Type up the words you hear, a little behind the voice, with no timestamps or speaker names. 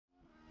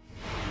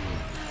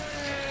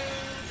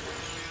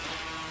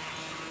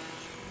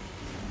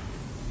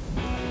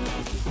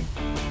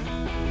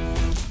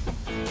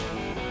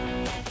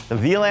The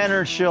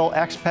Wielander Schill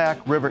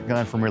XPac rivet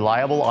gun from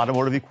Reliable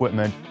Automotive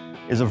Equipment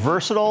is a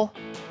versatile,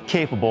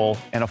 capable,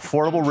 and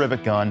affordable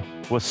rivet gun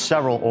with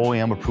several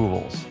OEM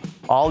approvals.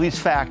 All these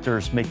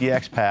factors make the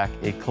XPac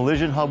a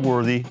collision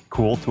hub-worthy,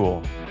 cool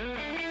tool.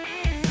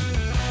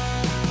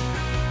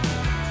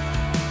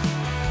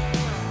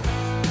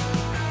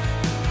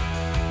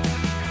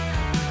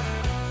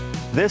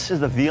 This is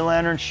the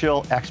Wielander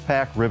Schill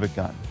XPac rivet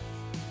gun.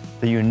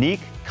 The unique,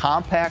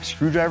 compact,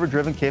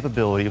 screwdriver-driven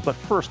capability but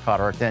first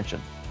caught our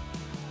attention.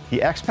 The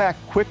XPac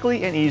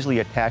quickly and easily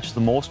attaches the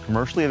most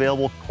commercially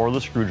available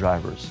cordless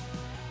screwdrivers.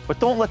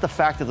 But don't let the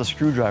fact that the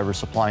screwdriver is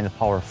supplying the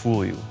power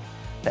fool you.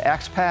 The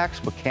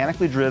XPac's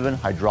mechanically driven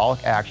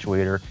hydraulic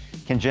actuator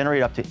can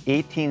generate up to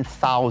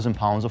 18,000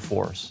 pounds of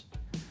force.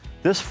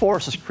 This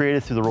force is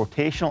created through the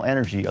rotational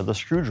energy of the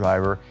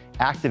screwdriver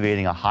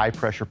activating a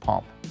high-pressure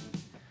pump.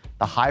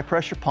 The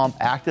high-pressure pump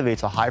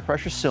activates a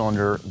high-pressure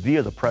cylinder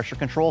via the pressure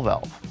control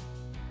valve.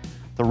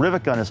 The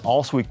rivet gun is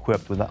also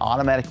equipped with an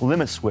automatic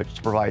limit switch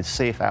to provide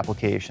safe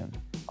application.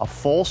 A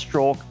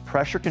full-stroke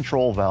pressure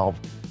control valve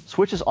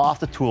switches off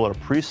the tool at a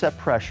preset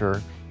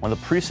pressure when the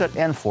preset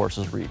end force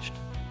is reached.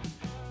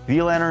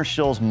 Wielander &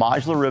 Schill's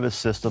modular rivet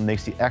system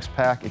makes the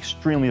XPac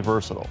extremely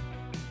versatile.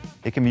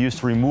 It can be used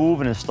to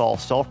remove and install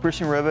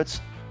self-piercing rivets,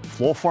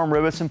 flow-form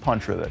rivets, and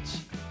punch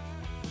rivets.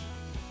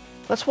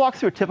 Let's walk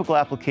through a typical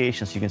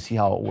application so you can see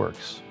how it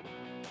works.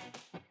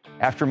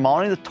 After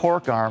mounting the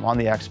torque arm on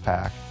the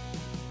XPac,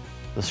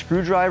 the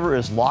screwdriver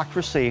is locked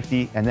for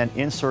safety and then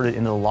inserted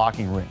into the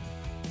locking ring.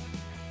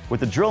 With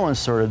the drill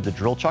inserted, the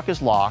drill chuck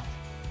is locked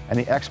and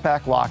the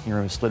XPac locking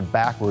ring is slid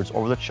backwards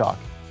over the chuck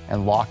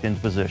and locked into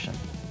position.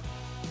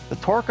 The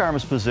torque arm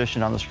is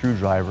positioned on the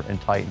screwdriver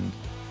and tightened,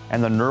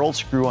 and the knurled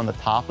screw on the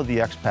top of the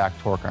XPac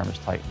torque arm is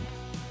tightened.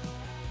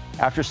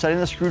 After setting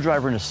the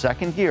screwdriver into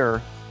second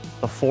gear,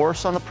 the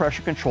force on the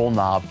pressure control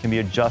knob can be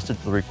adjusted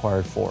to the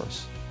required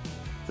force.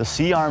 The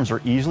C-arms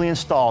are easily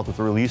installed with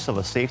the release of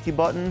a safety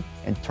button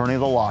and turning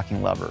the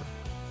locking lever.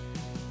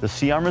 The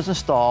C-arm is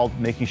installed,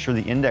 making sure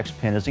the index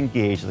pin is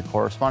engaged at the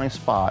corresponding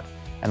spot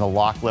and the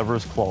lock lever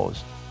is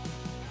closed.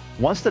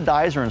 Once the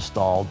dies are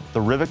installed, the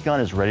rivet gun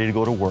is ready to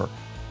go to work.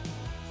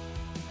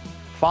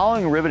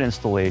 Following rivet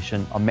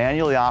installation, a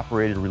manually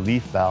operated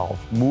relief valve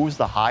moves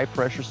the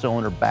high-pressure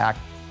cylinder back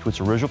to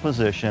its original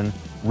position,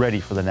 ready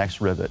for the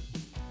next rivet.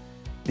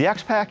 The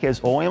XPac has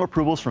OEM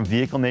approvals from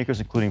vehicle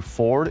makers including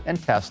Ford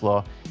and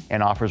Tesla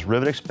and offers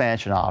rivet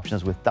expansion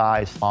options with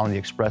dies found in the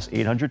Express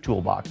 800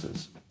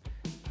 toolboxes.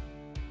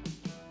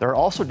 There are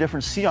also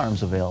different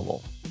C-arms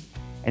available,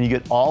 and you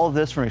get all of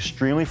this for an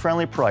extremely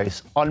friendly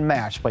price,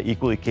 unmatched by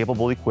equally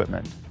capable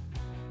equipment.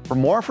 For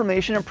more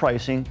information and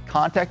pricing,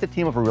 contact the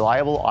team of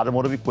Reliable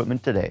Automotive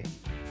Equipment today.